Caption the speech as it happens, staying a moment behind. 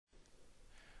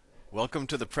Welcome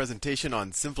to the presentation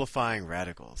on simplifying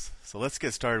radicals. So let's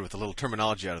get started with a little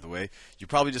terminology out of the way. You're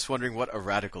probably just wondering what a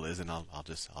radical is, and I'll let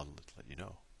you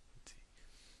know. Let's see.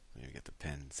 Let me get the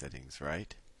pen settings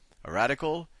right. A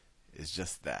radical is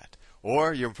just that.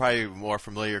 Or you're probably more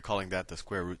familiar calling that the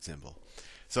square root symbol.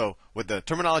 So with the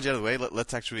terminology out of the way,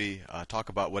 let's actually talk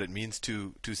about what it means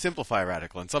to simplify a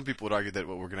radical. And some people would argue that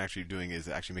what we're going to actually be doing is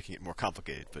actually making it more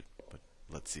complicated, but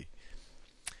let's see.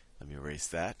 Let me erase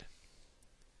that.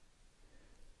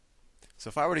 So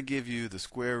if I were to give you the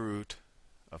square root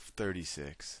of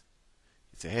 36,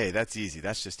 you'd say, hey, that's easy.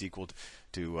 That's just equal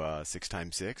to 6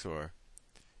 times 6. Or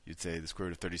you'd say the square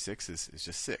root of 36 is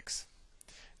just 6.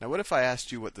 Now what if I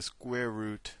asked you what the square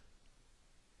root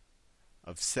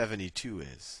of 72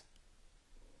 is?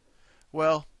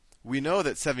 Well, we know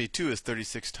that 72 is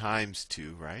 36 times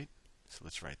 2, right? So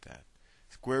let's write that.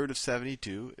 Square root of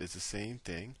 72 is the same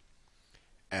thing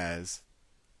as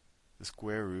the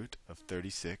square root of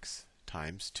 36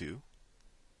 times 2,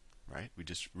 right? We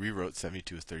just rewrote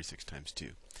 72 as 36 times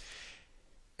 2.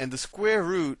 And the square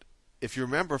root, if you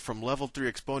remember from level 3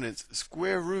 exponents,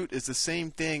 square root is the same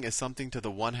thing as something to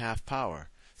the 1/2 power.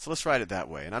 So let's write it that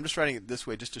way. And I'm just writing it this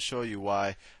way just to show you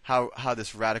how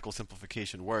this radical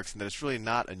simplification works and that it's really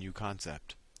not a new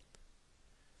concept.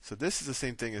 So this is the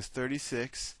same thing as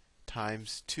 36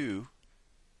 times 2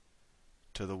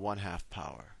 to the 1/2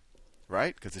 power.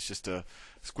 Right? Because it's just a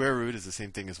square root is the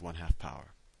same thing as 1/2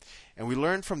 power. And we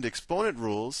learned from the exponent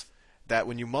rules that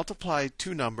when you multiply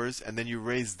two numbers and then you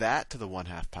raise that to the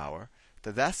 1/2 power,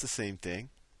 that's the same thing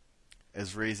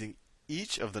as raising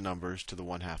each of the numbers to the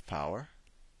 1/2 power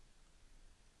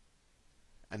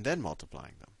and then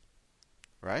multiplying them.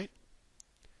 Right?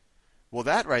 Well,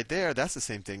 that right there, that's the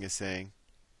same thing as saying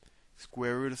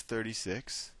square root of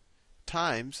 36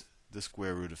 times the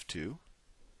square root of 2.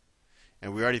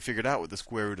 And we already figured out what the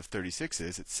square root of 36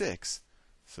 is. It's 6.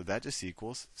 So that just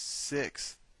equals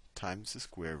 6 times the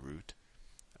square root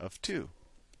of 2.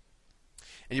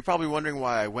 And you're probably wondering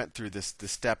why I went through this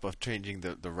step of changing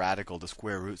the radical, the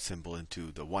square root symbol,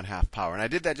 into the 1/2 power. And I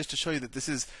did that just to show you that this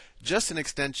is just an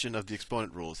extension of the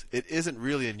exponent rules. It isn't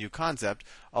really a new concept,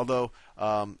 although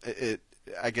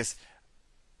I guess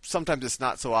sometimes it's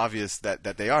not so obvious that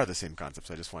they are the same concepts.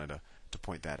 I just wanted to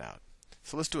point that out.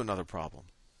 So let's do another problem.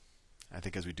 I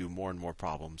think as we do more and more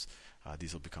problems,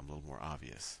 these will become a little more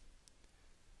obvious.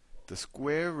 The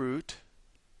square root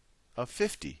of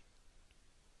 50.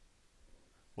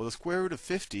 Well, the square root of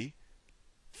 50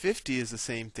 is the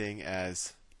same thing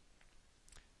as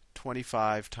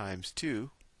 25 times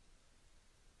 2.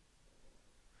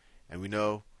 And we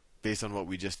know, based on what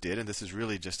we just did, and this is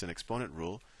really just an exponent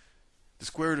rule, the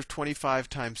square root of 25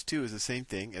 times 2 is the same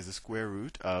thing as the square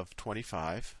root of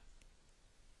 25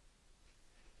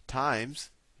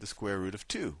 times the square root of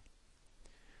 2.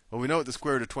 Well, we know what the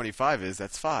square root of 25 is.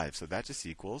 That's 5. So that just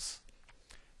equals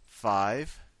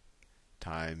 5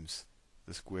 times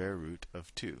the square root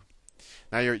of 2.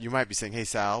 Now you might be saying, "Hey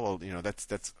Sal, well, you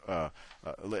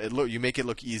make it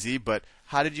look easy, but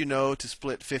how did you know to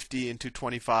split 50 into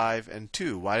 25 and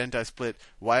 2? Why didn't I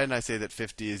say that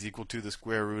 50 is equal to the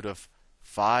square root of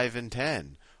 5 and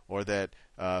 10, or that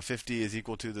 50 is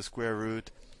equal to the square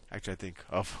root?" Actually, I think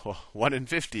of 1 and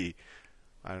 50.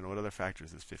 I don't know what other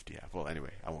factors does 50 have. Well,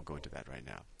 anyway, I won't go into that right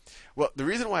now. Well, the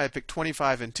reason why I picked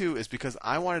 25 and 2 is because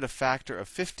I wanted a factor of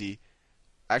 50.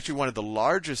 I actually wanted the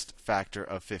largest factor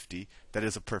of 50 that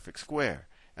is a perfect square,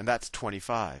 and that's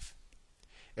 25.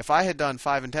 If I had done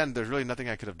 5 and 10, there's really nothing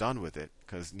I could have done with it,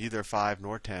 because neither 5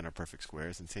 nor 10 are perfect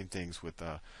squares, and same things with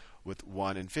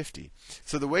 1 and 50.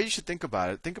 So the way you should think about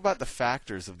it, think about the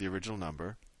factors of the original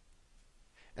number,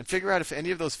 and figure out if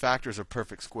any of those factors are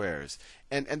perfect squares.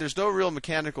 And there's no real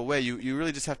mechanical way. You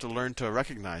really just have to learn to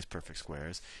recognize perfect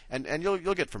squares. And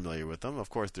you'll get familiar with them. Of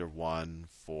course, they're 1,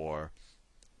 4,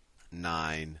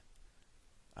 9,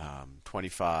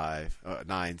 25,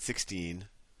 9, 16,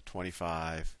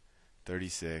 25,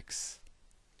 36,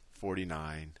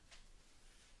 49,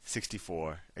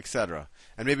 64, etc.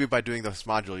 And maybe by doing this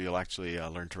module, you'll actually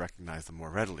learn to recognize them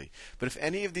more readily. But if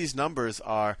any of these numbers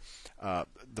are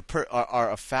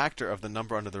a factor of the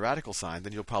number under the radical sign,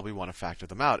 then you'll probably want to factor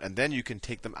them out. And then you can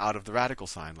take them out of the radical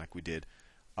sign like we did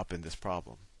up in this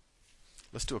problem.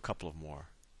 Let's do a couple of more.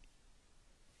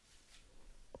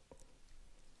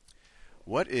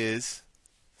 What is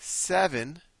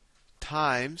 7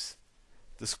 times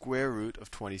the square root of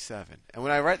 27? And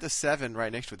when I write the 7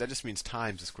 right next to it, that just means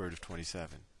times the square root of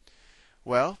 27.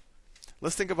 Well,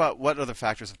 let's think about what are the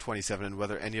factors of 27 and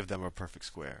whether any of them are a perfect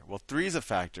square. Well, 3 is a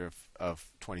factor of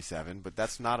 27, but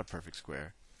that's not a perfect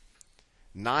square.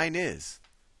 9 is.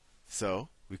 So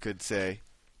we could say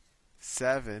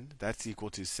 7, that's equal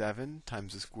to 7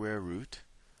 times the square root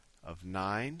of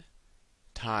 9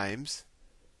 times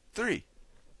 3.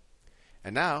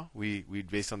 And now,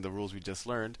 based on the rules we just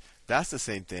learned, that's the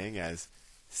same thing as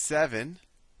 7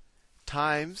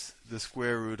 times the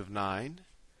square root of 9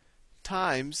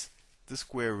 times the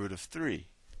square root of 3.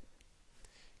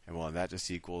 And well, that just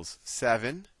equals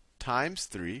 7 times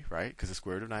 3, right? Because the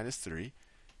square root of 9 is 3,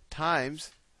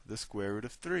 times the square root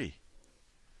of 3.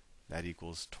 That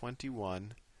equals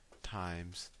 21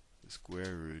 times the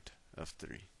square root of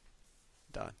 3.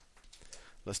 Done.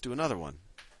 Let's do another one.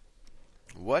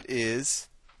 What is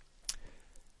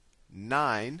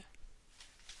 9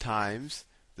 times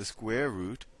the square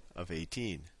root of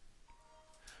 18?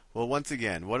 Well, once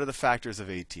again, what are the factors of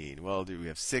 18? Well, we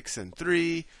have 6 and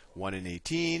 3, 1 and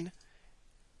 18.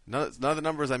 None of the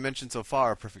numbers I mentioned so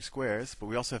far are perfect squares, but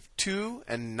we also have 2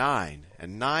 and 9.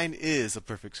 And 9 is a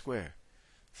perfect square.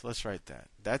 So let's write that.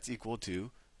 That's equal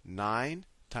to 9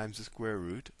 times the square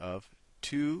root of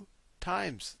 2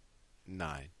 times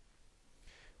 9,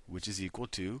 which is equal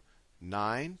to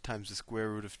 9 times the square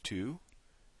root of 2,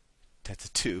 that's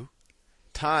a 2,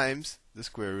 times the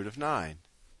square root of 9,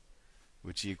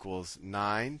 which equals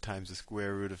 9 times the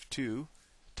square root of 2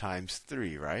 times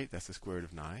 3, right? That's the square root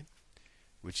of 9,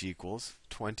 which equals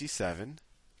 27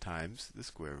 times the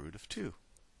square root of 2.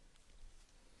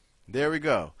 There we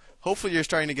go. Hopefully you're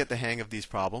starting to get the hang of these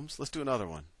problems. Let's do another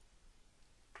one.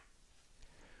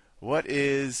 What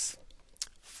is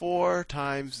 4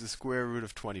 times the square root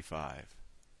of 25?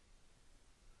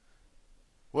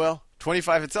 Well,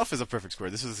 25 itself is a perfect square.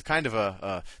 This is kind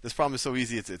of this problem is so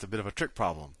easy, it's a bit of a trick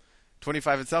problem.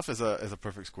 25 itself is a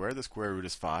perfect square. The square root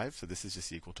is 5, so this is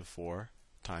just equal to 4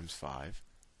 times 5,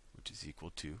 which is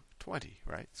equal to 20,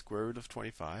 right? Square root of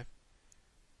 25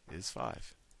 is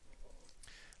 5.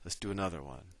 Let's do another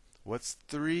one. What's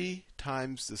 3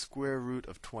 times the square root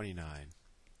of 29?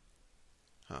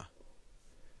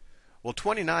 Well,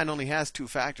 29 only has two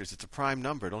factors. It's a prime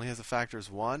number. It only has the factors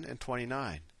 1 and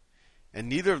 29. And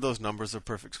neither of those numbers are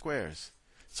perfect squares.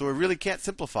 So we really can't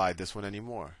simplify this one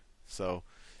anymore. So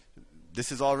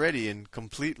this is already in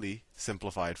completely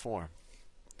simplified form.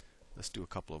 Let's do a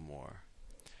couple of more.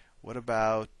 What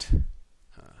about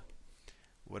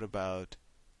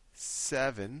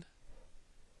 7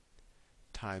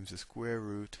 times the square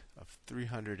root of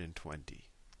 320?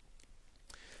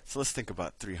 So let's think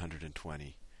about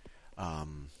 320.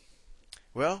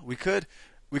 Well, we could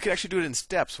actually do it in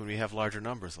steps when we have larger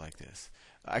numbers like this.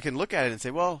 I can look at it and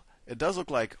say, well, it does look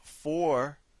like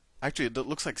 4. Actually, it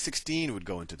looks like 16 would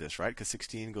go into this, right? Because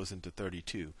 16 goes into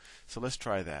 32. So let's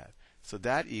try that. So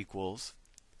that equals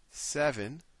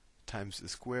 7 times the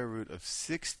square root of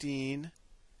 16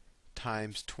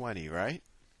 times 20, right?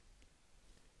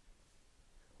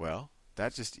 Well,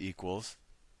 that just equals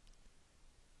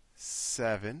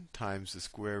 7 times the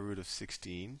square root of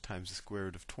 16 times the square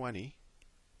root of 20.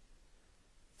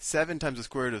 7 times the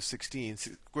square root of 16,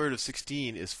 square root of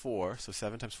 16 is 4, so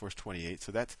 7 times 4 is 28.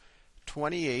 So that's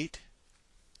 28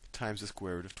 times the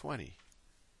square root of 20.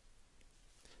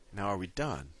 Now are we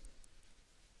done?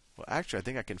 Well, actually, I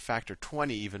think I can factor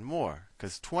 20 even more,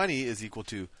 because 20 is equal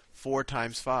to 4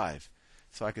 times 5.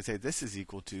 So I could say this is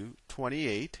equal to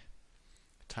 28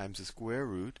 times the square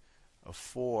root of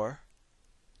 4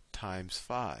 times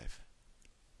 5.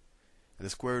 And the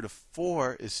square root of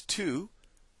 4 is 2,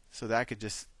 so that I could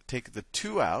just take the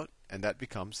 2 out, and that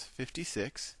becomes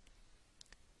 56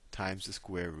 times the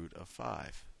square root of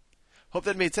 5. Hope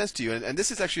that made sense to you. And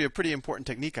this is actually a pretty important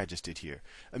technique I just did here.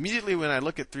 Immediately when I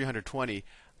look at 320,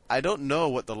 I don't know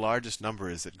what the largest number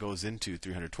is that goes into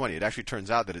 320. It actually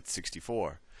turns out that it's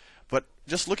 64. But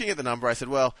just looking at the number, I said,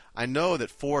 well, I know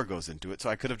that 4 goes into it, so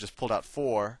I could have just pulled out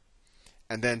 4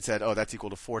 and then said, oh, that's equal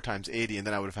to 4 times 80, and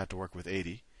then I would have had to work with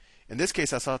 80. In this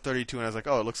case, I saw 32, and I was like,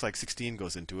 oh, it looks like 16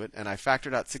 goes into it. And I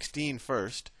factored out 16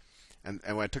 first, and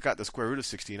when I took out the square root of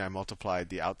 16, I multiplied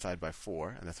the outside by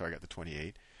 4, and that's how I got the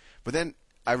 28. But then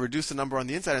I reduced the number on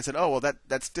the inside and said, oh, well,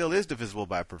 that still is divisible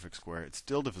by a perfect square. It's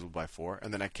still divisible by 4.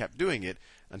 And then I kept doing it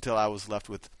until I was left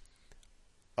with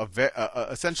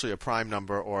essentially a prime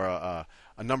number, or a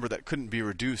number that couldn't be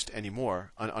reduced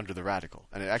anymore under the radical.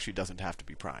 And it actually doesn't have to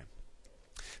be prime.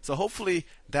 So hopefully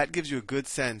that gives you a good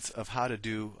sense of how to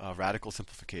do radical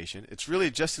simplification. It's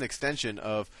really just an extension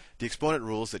of the exponent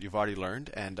rules that you've already learned.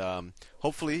 And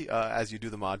hopefully, as you do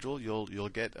the module, you'll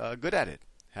get good at it.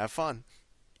 Have fun.